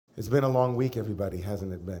It's been a long week, everybody,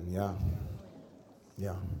 hasn't it been? Yeah.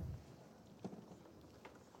 Yeah.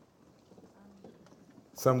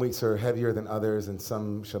 Some weeks are heavier than others, and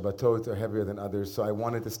some Shabbatot are heavier than others. So I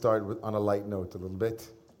wanted to start on a light note a little bit.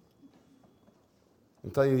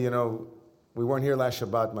 And tell you, we weren't here last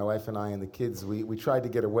Shabbat, my wife and I and the kids. We tried to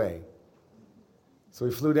get away. So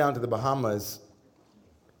we flew down to the Bahamas,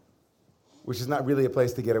 which is not really a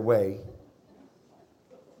place to get away.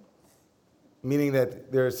 Meaning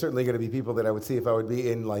that there are certainly going to be people that I would see if I would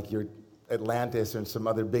be in like your Atlantis or in some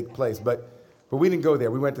other big place. But we didn't go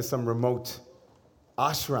there. We went to some remote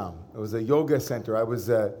ashram. It was a yoga center. I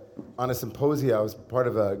was on a symposium. I was part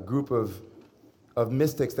of a group of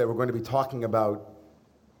mystics that were going to be talking about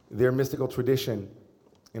their mystical tradition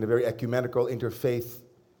in a very ecumenical, interfaith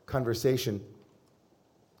conversation.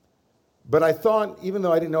 But I thought, even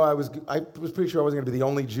though I didn't know I was pretty sure I wasn't going to be the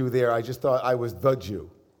only Jew there. I just thought I was the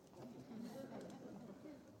Jew.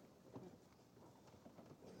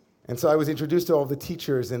 And so I was introduced to all the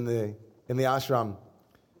teachers in the ashram.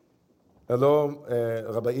 Hello,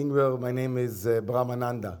 Rabbi Ingber, my name is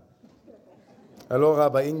Brahmananda. Hello,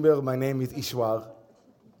 Rabbi Ingber, my name is Ishwar.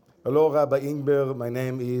 Hello, Rabbi Ingber, my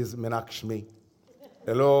name is Menakshmi.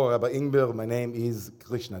 Hello, Rabbi Ingber, my name is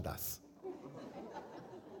Krishna Das.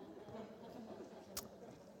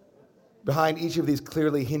 Behind each of these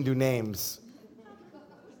clearly Hindu names,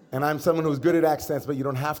 and I'm someone who's good at accents, but you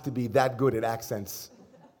don't have to be that good at accents.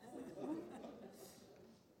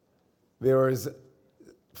 There was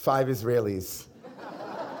 5 Israelis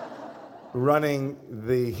running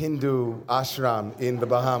the Hindu ashram in the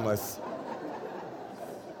Bahamas.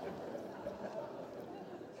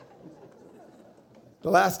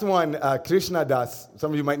 The last one, Krishna Das.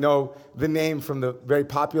 Some of you might know the name from the very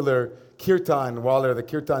popular Kirtan Waller, the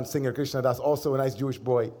Kirtan singer Krishna Das, also a nice Jewish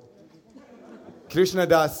boy. Krishna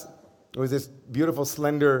Das was this beautiful,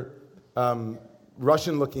 slender,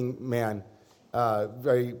 Russian-looking man,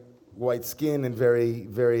 very white skin and very,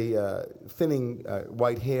 very thinning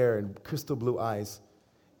white hair and crystal blue eyes.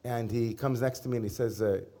 And he comes next to me and he says,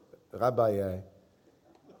 Rabbi,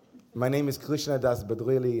 my name is Krishna Das, but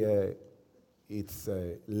really it's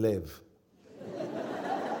Lev.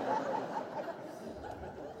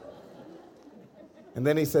 And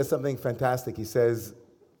then he says something fantastic. He says,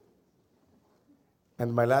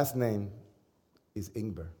 and my last name is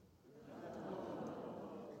Ingber.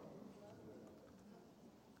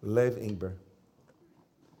 Lev Ingber.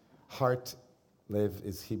 Heart, Lev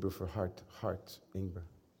is Hebrew for heart. Heart, Ingber.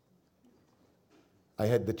 I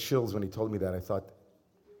had the chills when he told me that. I thought,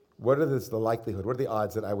 what is the likelihood, what are the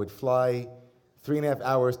odds that I would fly 3.5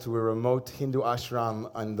 hours to a remote Hindu ashram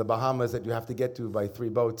on the Bahamas that you have to get to by 3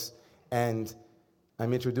 boats, and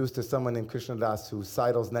I'm introduced to someone named Krishna Das who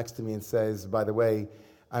sidles next to me and says, by the way,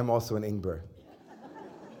 I'm also an Ingber.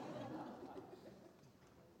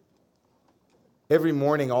 Every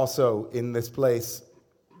morning also in this place,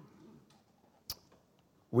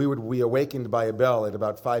 we would be awakened by a bell at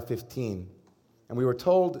about 5:15. And we were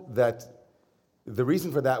told that the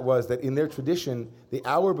reason for that was that in their tradition, the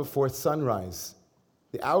hour before sunrise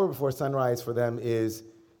for them is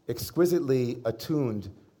exquisitely attuned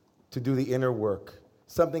to do the inner work.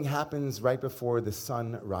 Something happens right before the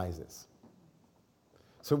sun rises.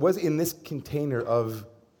 So it was in this container of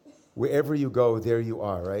wherever you go, there you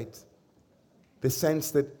are, right? The sense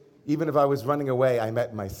that even if I was running away, I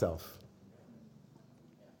met myself.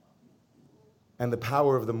 And the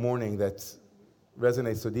power of the morning that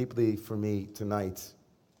resonates so deeply for me tonight.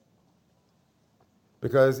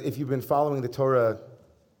 Because if you've been following the Torah,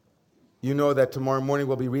 you know that tomorrow morning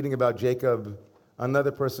we'll be reading about Jacob,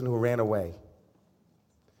 another person who ran away.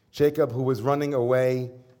 Jacob, who was running away,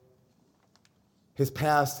 his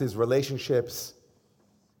past, his relationships,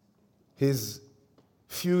 his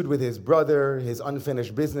feud with his brother, his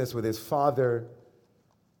unfinished business with his father,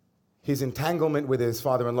 his entanglement with his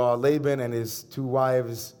father-in-law Laban and his 2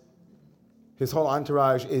 wives. His whole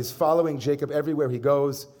entourage is following Jacob everywhere he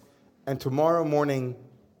goes. And tomorrow morning,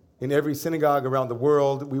 in every synagogue around the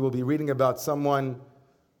world, we will be reading about someone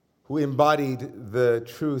who embodied the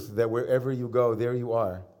truth that wherever you go, there you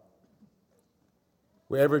are.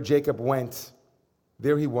 Wherever Jacob went,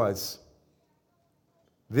 there he was.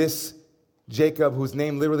 This Jacob, whose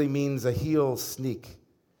name literally means a heel sneak,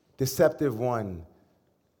 deceptive one,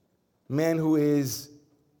 man who is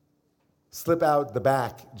slip out the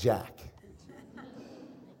back Jack.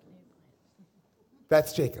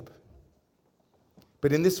 That's Jacob.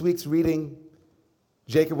 But in this week's reading,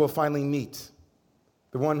 Jacob will finally meet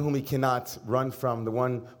the one whom he cannot run from, the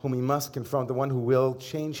one whom he must confront, the one who will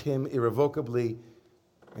change him irrevocably,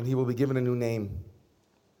 and he will be given a new name.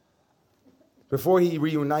 before he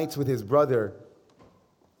reunites with his brother,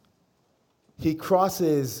 he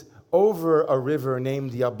crosses over a river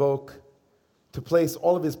named Yabok to place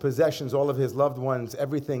all of his possessions, all of his loved ones,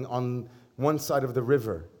 everything on one side of the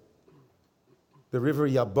river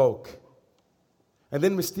Yabok. And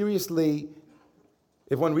then mysteriously,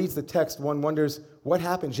 if one reads the text, one wonders what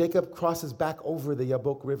happened. Jacob crosses back over the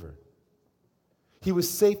Yabok River. He was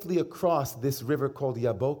safely across this river called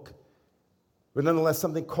Yabok, but nonetheless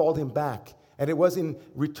something called him back. And it was in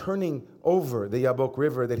returning over the Yabok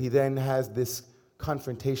River that he then has this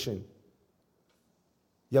confrontation.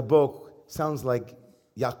 Yabok sounds like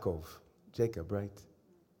Yaakov, Jacob, right?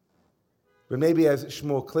 But maybe as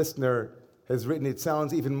Shmuel Klistner has written, it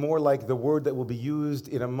sounds even more like the word that will be used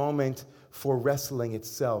in a moment for wrestling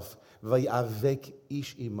itself. Vayavek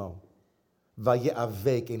ish imo.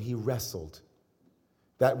 Vayavek, and he wrestled.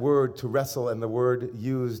 That word to wrestle and the word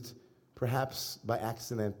used perhaps by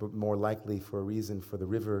accident, but more likely for a reason, for the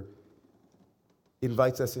river,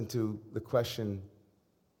 invites us into the question,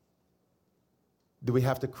 do we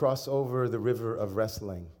have to cross over the river of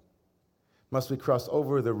wrestling? Must we cross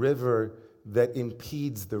over the river that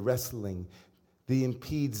impedes the wrestling, that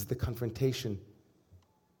impedes the confrontation?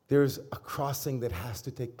 There's a crossing that has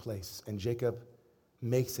to take place, and Jacob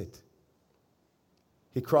makes it.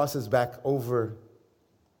 He crosses back over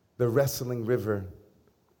the wrestling river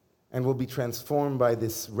and will be transformed by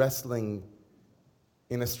this wrestling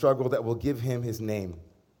in a struggle that will give him his name.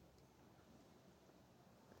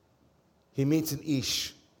 He meets an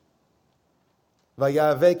Ish.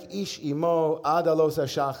 Vayavek ish imo ad alos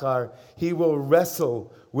hashachar. He will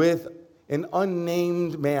wrestle with an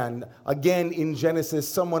unnamed man. Again, in Genesis,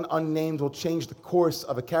 someone unnamed will change the course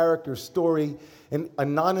of a character's story. An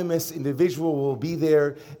anonymous individual will be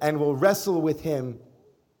there and will wrestle with him.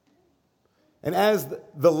 And as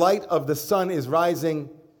the light of the sun is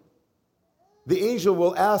rising, the angel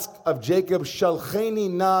will ask of Jacob,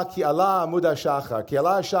 Shalcheni na ki ala amud hashachar, ki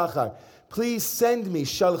ala hashachar. Please send me,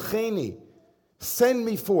 Shalcheni. Send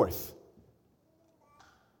me forth.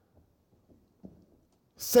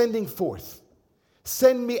 Sending forth.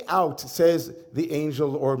 Send me out, says the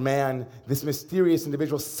angel or man, this mysterious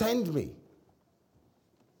individual. Send me.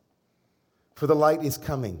 For the light is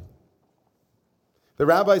coming. The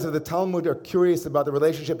rabbis of the Talmud are curious about the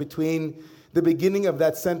relationship between the beginning of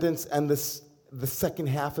that sentence and the second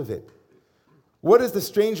half of it. What does the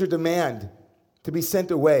stranger demand to be sent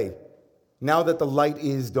away now that the light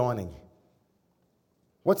is dawning?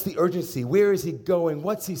 What's the urgency? Where is he going?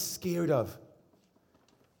 What's he scared of?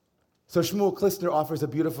 So Shmuel Klistner offers a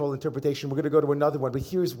beautiful interpretation. We're going to go to another one, but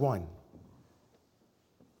here's one.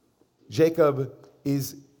 Jacob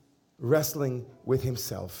is wrestling with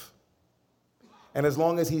himself. And as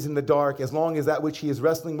long as he's in the dark, as long as that which he is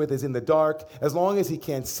wrestling with is in the dark, as long as he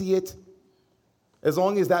can't see it, as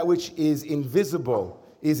long as that which is invisible,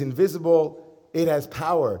 it has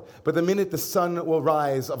power. But the minute the sun will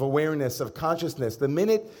rise of awareness, of consciousness, the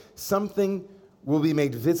minute something will be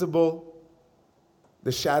made visible,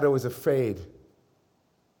 the shadow is afraid.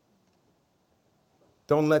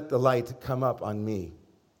 Don't let the light come up on me,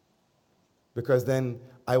 because then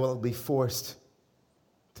I will be forced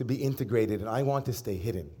to be integrated, and I want to stay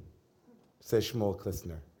hidden, says Shmuel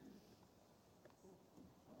Klistner.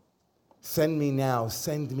 Send me now,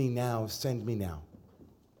 send me now, send me now.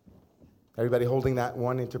 Everybody holding that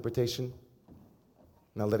one interpretation?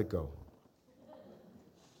 Now let it go.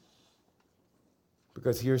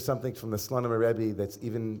 Because here's something from the Slonim Rebbe that's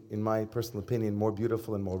even, in my personal opinion, more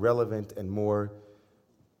beautiful and more relevant and more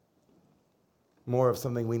of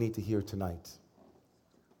something we need to hear tonight.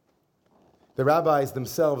 The rabbis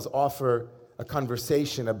themselves offer a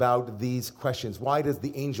conversation about these questions. Why does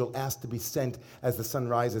the angel ask to be sent as the sun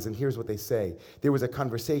rises? And here's what they say. There was a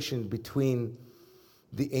conversation between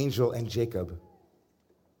the angel and Jacob.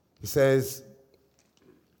 He says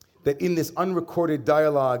that in this unrecorded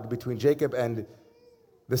dialogue between Jacob and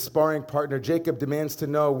the sparring partner, Jacob demands to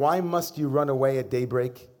know, why must you run away at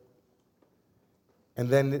daybreak? And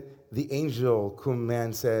then the angel, cum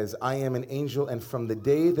man, says, I am an angel, and from the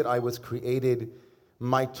day that I was created,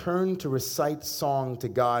 my turn to recite song to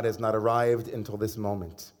God has not arrived until this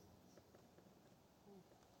moment.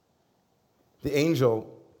 The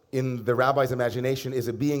angel, in the rabbi's imagination, is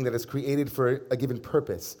a being that is created for a given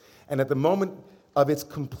purpose. And at the moment of its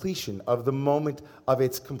completion, of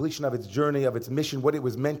its journey, of its mission, what it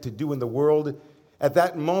was meant to do in the world, at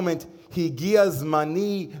that moment, Higia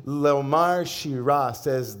Zmani Leomar Shira,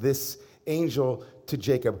 says this angel to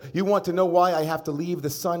Jacob. You want to know why I have to leave? The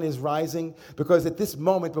sun is rising. Because at this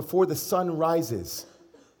moment, before the sun rises,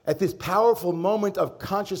 at this powerful moment of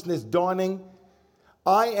consciousness dawning,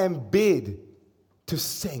 I am bid to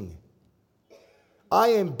sing. I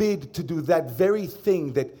am bid to do that very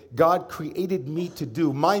thing that God created me to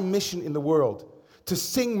do, my mission in the world, to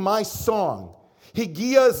sing my song.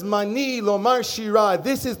 Higia zmani lomar shira.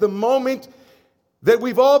 This is the moment that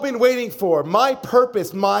we've all been waiting for. My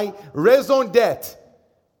purpose, my raison d'etre.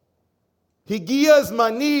 Higia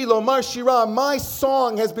zmani lomar shira. My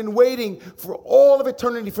song has been waiting for all of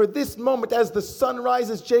eternity, for this moment. As the sun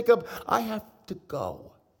rises, Jacob, I have to go.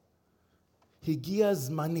 Higia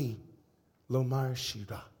zmani lomar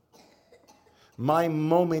shira. My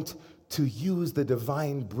moment to use the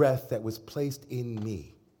divine breath that was placed in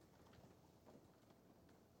me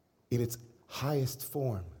in its highest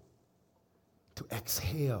form, to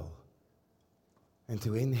exhale and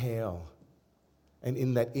to inhale, and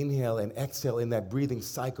in that inhale and exhale, in that breathing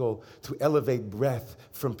cycle, to elevate breath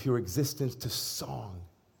from pure existence to song.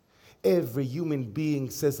 Every human being,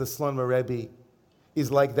 says the Slonimer Rebbe,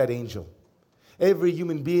 is like that angel. Every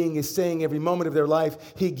human being is saying every moment of their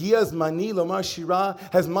life, Higia zmani lomar shira.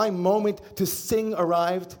 Has my moment to sing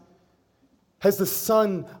arrived? Has the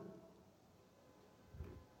sun,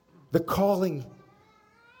 the calling,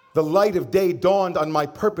 the light of day dawned on my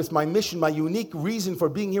purpose, my mission, my unique reason for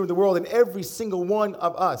being here in the world? And every single one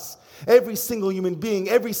of us, every single human being,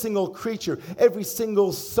 every single creature, every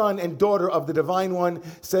single son and daughter of the Divine One,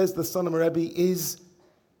 says the Slonimer Rebbe, is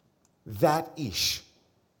that ish,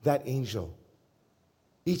 that angel.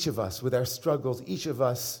 Each of us with our struggles, each of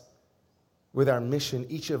us with our mission,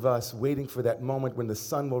 each of us waiting for that moment when the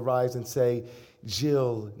sun will rise and say,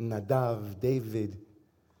 Jill, Nadav, David,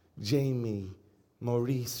 Jamie,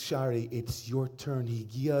 Maurice, Shari, it's your turn.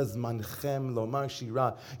 Higia zmanchem lomar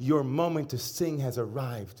shira. Your moment to sing has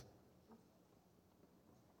arrived.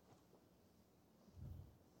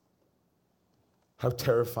 How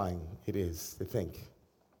terrifying it is to think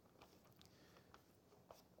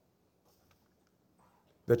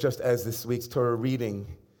that just as this week's Torah reading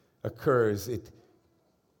occurs, it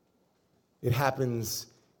happens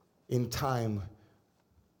in time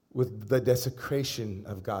with the desecration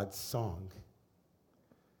of God's song,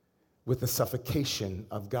 with the suffocation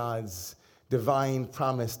of God's divine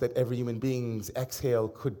promise that every human being's exhale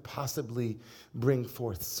could possibly bring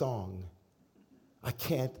forth song. I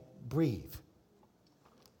can't breathe.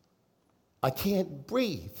 I can't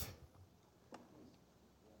breathe.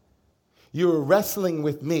 You are wrestling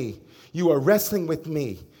with me. You are wrestling with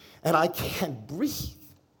me, and I can't breathe.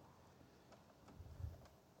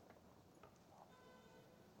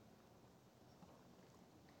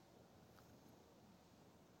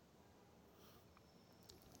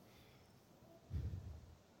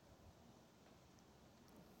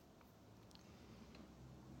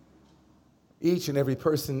 Each and every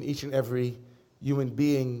person, each and every human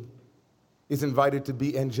being is invited to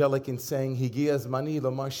be angelic in saying, Higia zmani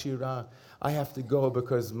lomar shira. I have to go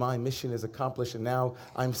because my mission is accomplished and now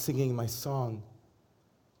I'm singing my song.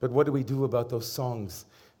 But what do we do about those songs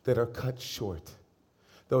that are cut short?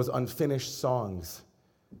 Those unfinished songs.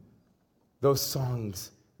 Those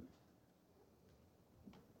songs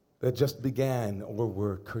that just began or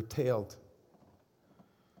were curtailed.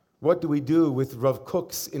 What do we do with Rav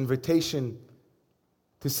Kook's invitation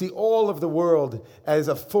to see all of the world as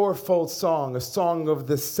a fourfold song, a song of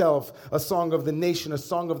the self, a song of the nation, a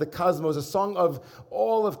song of the cosmos, a song of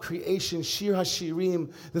all of creation, Shir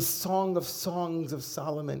HaShirim, the song of songs of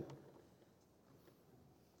Solomon?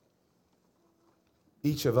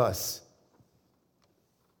 Each of us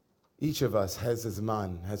has a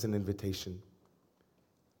zman, has an invitation.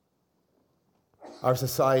 Our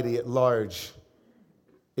society at large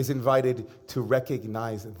is invited to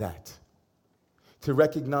recognize that. To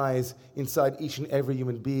recognize inside each and every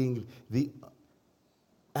human being the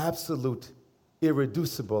absolute,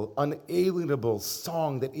 irreducible, unalienable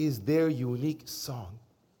song that is their unique song.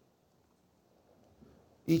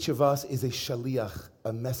 Each of us is a shaliach,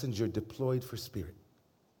 a messenger deployed for spirit.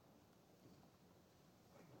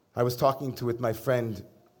 I was talking with my friend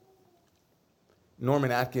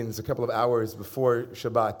Norman Atkins a couple of hours before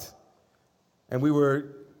Shabbat, and we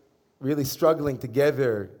were really struggling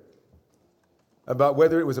together about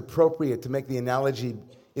whether it was appropriate to make the analogy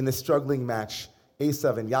in the struggling match,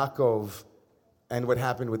 Esav and Yaakov, and what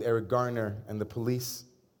happened with Eric Garner and the police.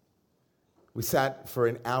 We sat for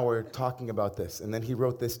an hour talking about this, and then he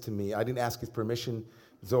wrote this to me. I didn't ask his permission.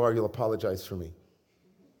 Zohar, you'll apologize for me.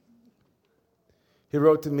 He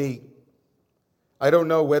wrote to me, I don't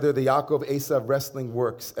know whether the Yaakov-Esav wrestling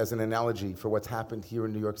works as an analogy for what's happened here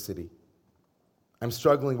in New York City. I'm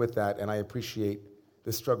struggling with that, and I appreciate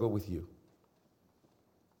the struggle with you.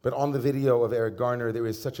 But on the video of Eric Garner, there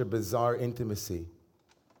is such a bizarre intimacy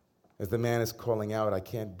as the man is calling out, I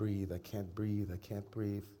can't breathe, I can't breathe, I can't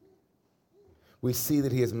breathe. We see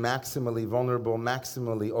that he is maximally vulnerable,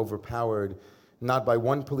 maximally overpowered, not by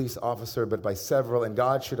one police officer, but by several, and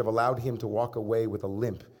God should have allowed him to walk away with a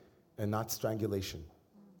limp and not strangulation.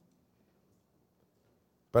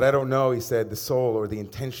 But I don't know, he said, the soul or the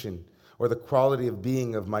intention or the quality of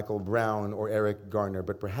being of Michael Brown or Eric Garner,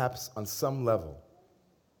 but perhaps on some level,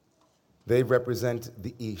 they represent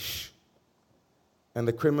the Ish. And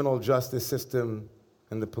the criminal justice system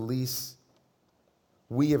and the police,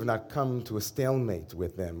 we have not come to a stalemate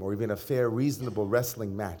with them or even a fair, reasonable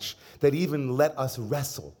wrestling match that even let us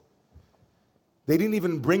wrestle. They didn't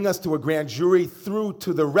even bring us to a grand jury through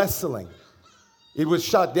to the wrestling. It was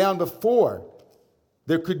shot down before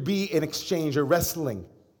there could be an exchange or wrestling.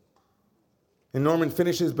 And Norman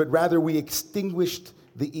finishes, but rather we extinguished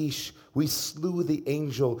the Ish. We slew the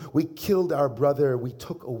angel. We killed our brother. We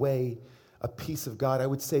took away a piece of God. I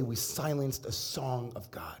would say we silenced a song of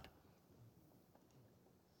God.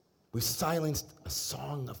 We silenced a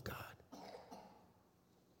song of God.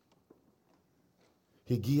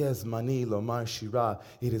 Higia zmani lomar shira.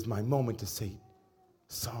 It is my moment to say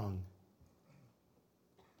song.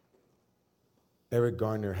 Eric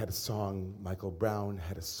Garner had a song. Michael Brown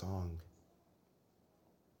had a song.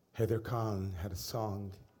 Heather Khan had a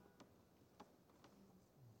song.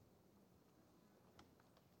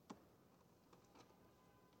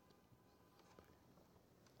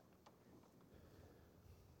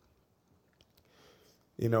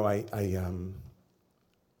 You know, I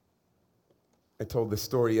told this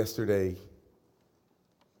story yesterday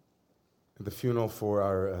at the funeral for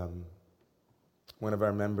our one of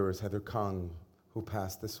our members, Heather Kong, who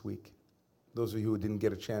passed this week. Those of you who didn't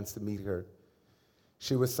get a chance to meet her,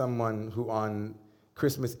 she was someone who on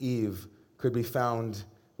Christmas Eve could be found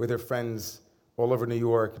with her friends all over New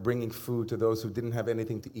York, bringing food to those who didn't have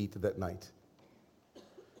anything to eat that night.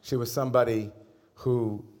 She was somebody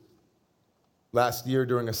who last year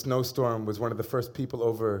during a snowstorm was one of the first people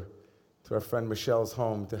over to our friend Michelle's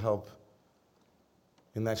home to help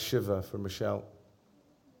in that Shiva for Michelle.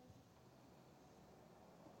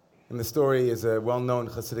 And the story is a well-known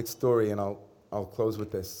Hasidic story, and I'll close with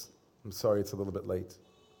this. I'm sorry it's a little bit late.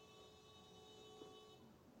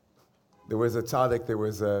 There was a tzaddik, there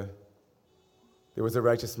was a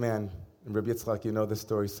righteous man, and Rabbi Yitzchak, you know this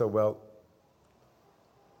story so well.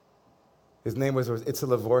 His name was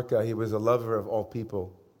Itzel Vorka. He was a lover of all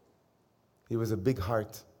people. He was a big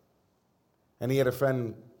heart. And he had a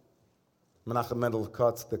friend, Menachem Mendel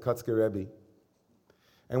Kotz, the Kotzker Rebbe.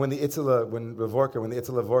 And when the Itzel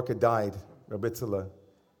Vorka died, Rabbi Itzela,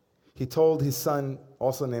 he told his son,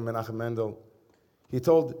 also named Menachem Mendel, he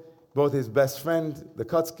told both his best friend, the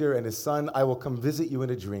Kotzker, and his son, I will come visit you in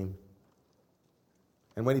a dream.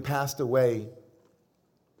 And when he passed away,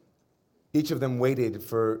 each of them waited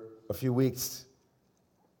for a few weeks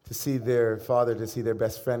to see their father, to see their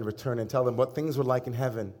best friend return and tell them what things were like in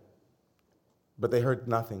heaven. But they heard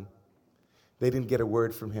nothing. They didn't get a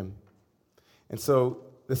word from him. And so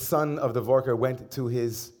the son of the Vorka went to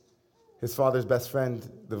his father's best friend.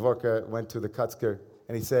 The Vorka went to the Kotzker,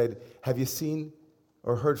 and he said, have you seen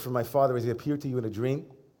or heard from my father as he appeared to you in a dream?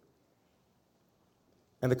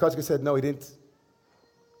 And the Kotzker said, no, he didn't.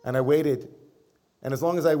 And I waited. And as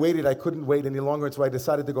long as I waited, I couldn't wait any longer, and so I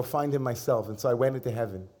decided to go find him myself. And so I went into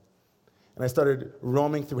heaven. And I started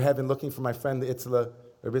roaming through heaven looking for my friend, the Itzela,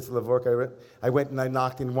 Rabbi Itzela Vorka. I went and I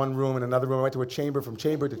knocked in one room and another room. I went to a chamber, from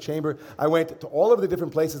chamber to chamber. I went to all of the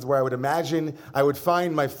different places where I would imagine I would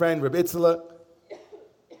find my friend, Rabbi Itzela.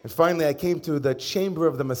 And finally, I came to the chamber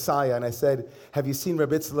of the Messiah, and I said, have you seen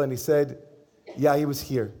Rabbi Itzela? And he said, yeah, he was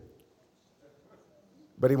here.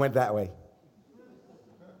 But he went that way.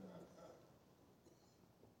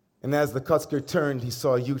 And as the Kotzker turned, he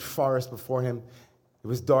saw a huge forest before him. It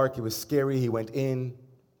was dark, it was scary, he went in.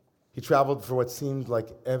 He traveled for what seemed like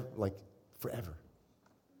forever.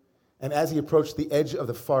 And as he approached the edge of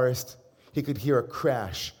the forest, he could hear a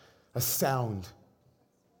crash, a sound.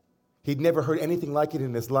 He'd never heard anything like it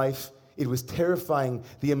in his life. It was terrifying,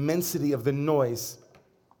 the immensity of the noise.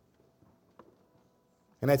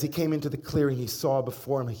 And as he came into the clearing, he saw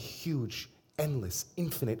before him a huge, endless,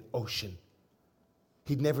 infinite ocean.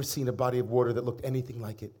 He'd never seen a body of water that looked anything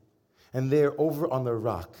like it. And there, over on the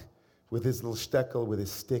rock, with his little shtekel, with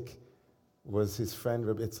his stick, was his friend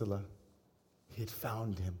Rabbi Itzela. He had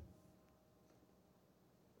found him.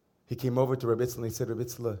 He came over to Rabbi Itzela and he said, Rabbi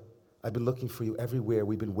Itzela, I've been looking for you everywhere.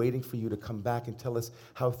 We've been waiting for you to come back and tell us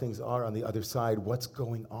how things are on the other side. What's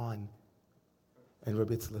going on? And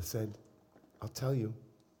Rabbi Itzela said, I'll tell you.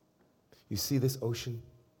 You see this ocean?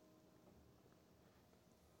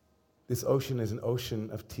 This ocean is an ocean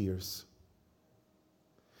of tears.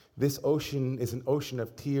 This ocean is an ocean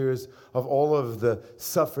of tears of all of the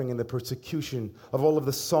suffering and the persecution, of all of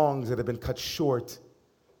the songs that have been cut short,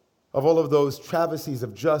 of all of those travesties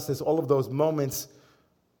of justice, all of those moments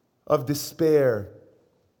of despair,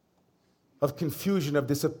 of confusion, of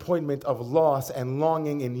disappointment, of loss and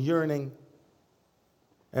longing and yearning.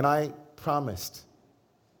 And I promised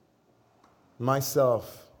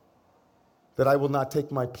myself that I will not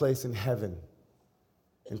take my place in heaven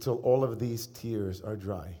until all of these tears are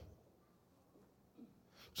dry.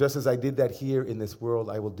 Just as I did that here in this world,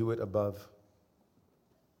 I will do it above.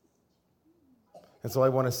 And so I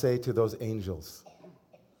want to say to those angels,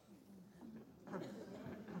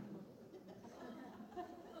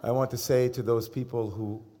 I want to say to those people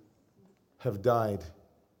who have died,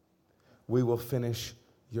 we will finish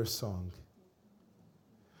your song.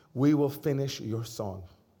 We will finish your song.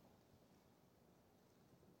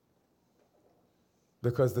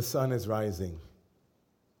 Because the sun is rising.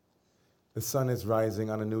 The sun is rising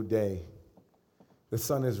on a new day. The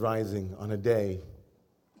sun is rising on a day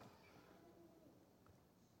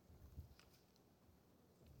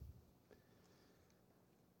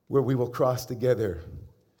where we will cross together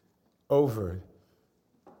over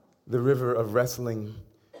the river of wrestling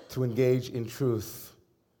to engage in truth,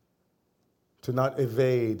 to not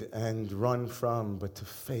evade and run from, but to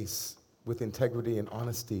face with integrity and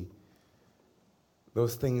honesty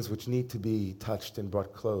those things which need to be touched and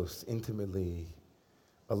brought close, intimately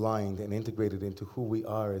aligned and integrated into who we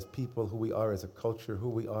are as people, who we are as a culture, who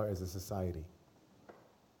we are as a society.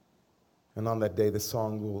 And on that day, the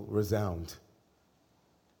song will resound.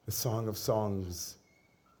 The song of songs,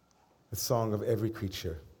 the song of every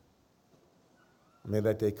creature. May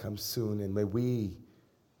that day come soon, and may we,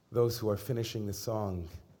 those who are finishing the song,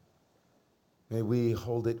 may we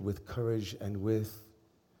hold it with courage and with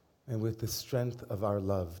the strength of our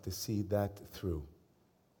love to see that through.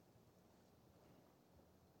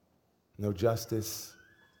 No justice,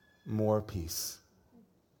 more peace.